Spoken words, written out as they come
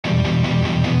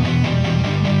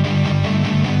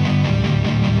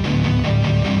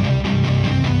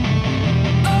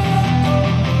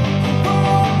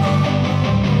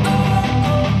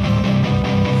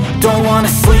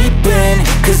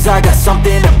I got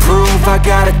something to prove. I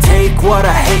gotta take what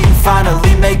I hate and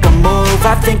finally make a move.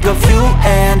 I think of you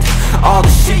and all the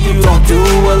shit you don't do.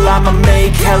 Well, I'ma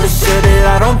make hella sure that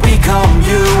I don't become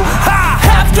you. I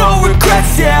have no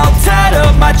regrets, yeah, I'll tie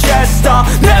up my chest. I'll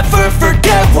never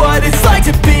forget what it's like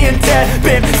to be in debt.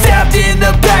 Been stabbed in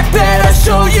the back bed, I'll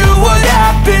show you what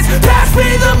happens. Pass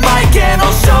me the mic and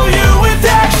I'll show you with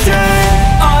action.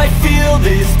 I feel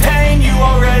this pain, you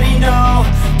already know.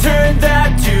 Turn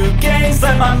that to gains,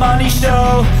 let my money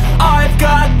show. I've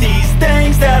got these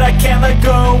things that I can't let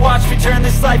go. Watch me turn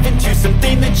this life into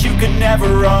something that you could never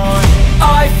own.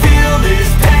 I feel this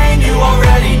pain, you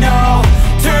already know.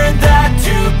 Turn that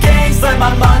to gains, let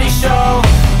my money show.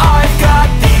 I've got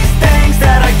these things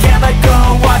that I can't let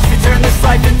go. Watch me turn this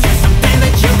life into something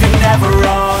that you could never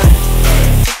own.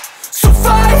 So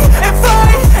fight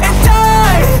and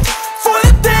die for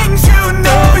the things you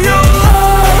know you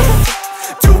love.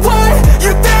 Do what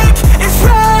you think is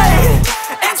right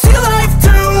and see life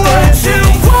do what you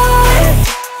want.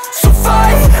 So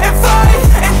fight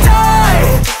and die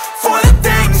for the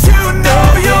things you know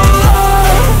you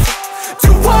love.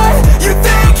 Do what you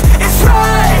think is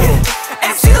right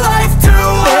and see life do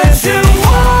what you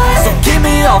want. So give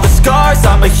me all the scars,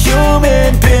 I'm a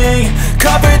human being.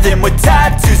 Cover them with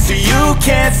tattoos so you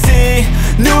can't see.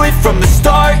 Knew it from the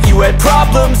start, you had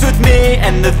problems with me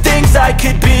and the things I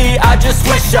could be, I just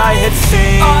wish I had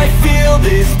seen. I feel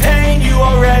this pain, you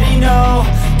already know.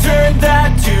 Turn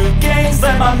that to gains,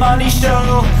 let my money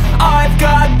show. I've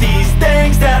got these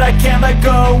things that I can't let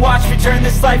go. Watch me turn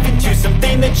this life into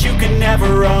something that you could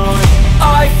never own.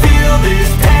 I feel this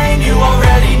pain, you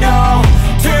already know.